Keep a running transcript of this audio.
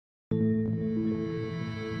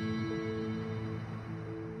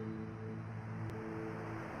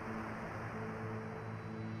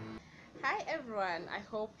Hi everyone, I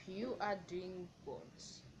hope you are doing good.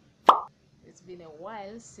 It's been a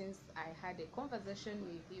while since I had a conversation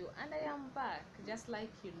with you, and I am back. Just like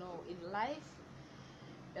in life,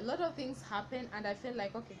 a lot of things happen, and I feel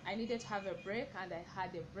like okay, I needed to have a break, and I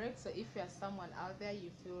had a break. So if you are someone out there, you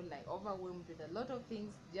feel like overwhelmed with a lot of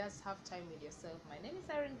things, just have time with yourself. My name is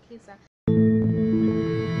Kansiime.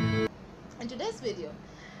 In today's video,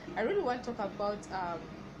 I really want to talk about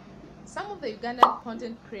some of the Ugandan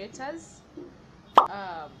content creators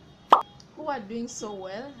um, who are doing so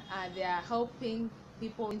well. They are helping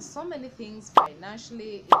people in so many things,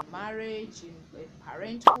 financially, in marriage, in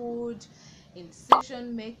parenthood, in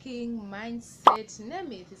decision making, mindset,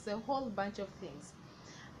 name it. It's a whole bunch of things.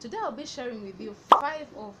 Today I'll be sharing with you 5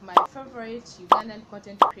 of my favorite Ugandan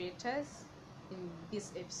content creators in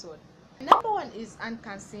this episode. Number 1 is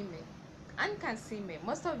Kansiime. Kansiime,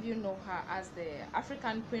 most of you know her as the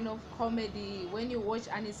African queen of comedy. When you watch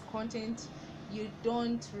Annie's content, you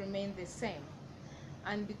don't remain the same.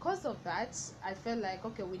 And because of that, I felt like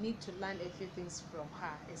okay, we need to learn a few things from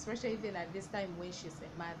her, especially even at this time when she's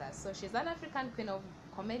a mother. So she's an African queen of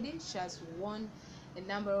comedy. She has won a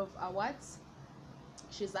number of awards.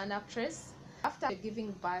 She's an actress. After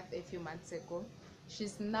giving birth a few months ago,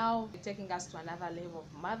 she's now taking us to another level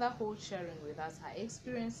of motherhood, sharing with us her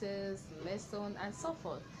experiences, lessons, and so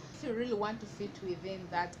forth. If you really want to fit within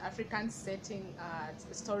that African setting,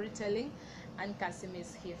 storytelling, and Kansiime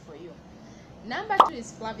is here for you. Number 2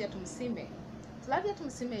 is Flavia Tumusiime. Flavia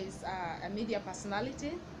Tumusiime is a media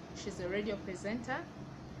personality. She's a radio presenter.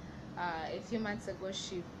 A few months ago,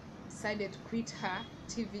 she decided to quit her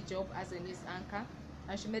TV job as a news anchor,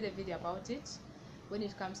 and she made a video about it when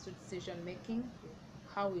it comes to decision making,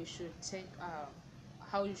 how you should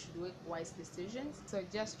make wise decisions. So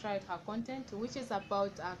just tried her content, which is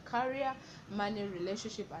about career, money,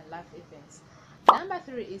 relationship, and life events. Number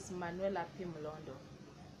 3 is Manuela Mulondo.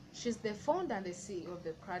 She's the founder and the CEO of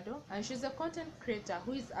the Crado, and she's a content creator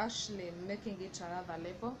who is actually making it to another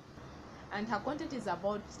level. And her content is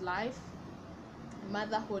about life,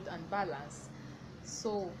 motherhood, and balance.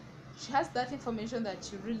 So she has that information that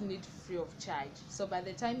you really need free of charge. So by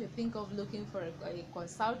the time you think of looking for a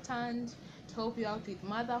consultant to help you out with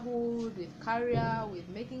motherhood, with career, with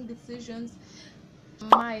making decisions.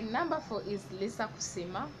 My number 4 is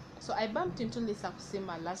Kusiima. So I bumped into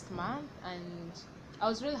Kusiima last month, and I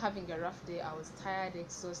was really having a rough day. I was tired,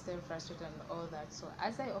 exhausted, frustrated, and all that. So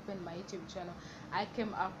as I opened my YouTube channel, I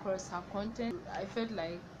came across her content. I felt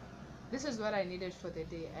like this is what I needed for the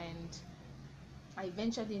day, and I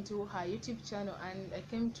ventured into her YouTube channel, and I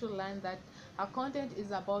came to learn that her content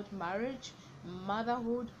is about marriage,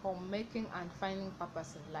 motherhood, homemaking, and finding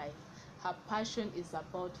purpose in life. Her passion is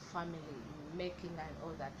about family making and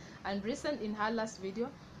all that. And in her last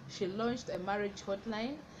video, she launched a marriage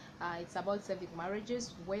hotline. It's about saving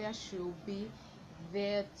marriages, where she'll be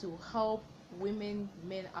there to help men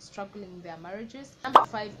are struggling in their marriages. Number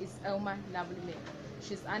 5 is Elma.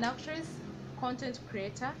 She's an actress, content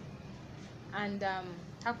creator, and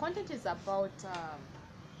her content is about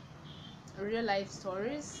real life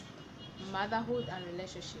stories, motherhood, and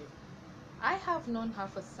relationship. I have known her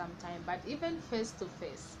for some time, but even face to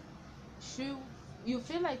face, you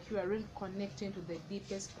feel like you are really connecting to the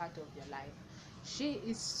deepest part of your life. She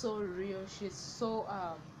is so real. She's so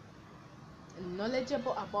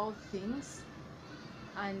knowledgeable about things,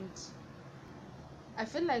 and I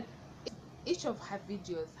feel like each of her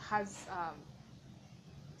videos has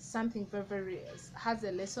something very has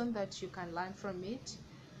a lesson that you can learn from it.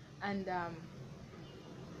 And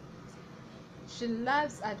she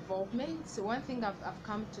loves involvement. So one thing I've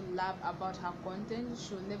come to love about her content,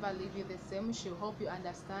 she'll never leave you the same. She'll help you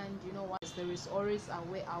understand, you know what, there is always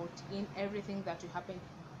a way out in everything that you happen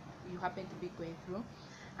to be going through,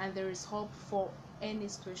 and there is hope for any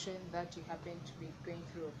situation that you happen to be going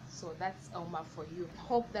through. So that's Elma for you.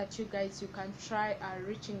 Hope that you guys, you can try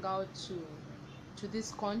reaching out to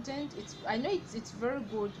this content. I know it's very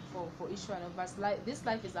good for each one of us. Like, this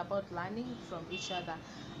life is about learning from each other.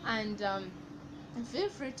 And feel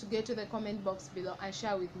free to go to the comment box below and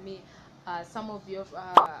share with me some of your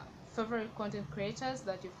favorite content creators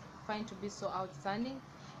that you find to be so outstanding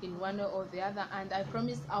in one way or the other. And I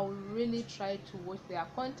promise I will really try to watch their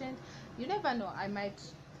content. You never know, I might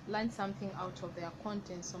learn something out of their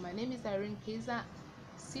content. So my name is Kansiime.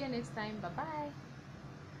 See you next time. Bye bye.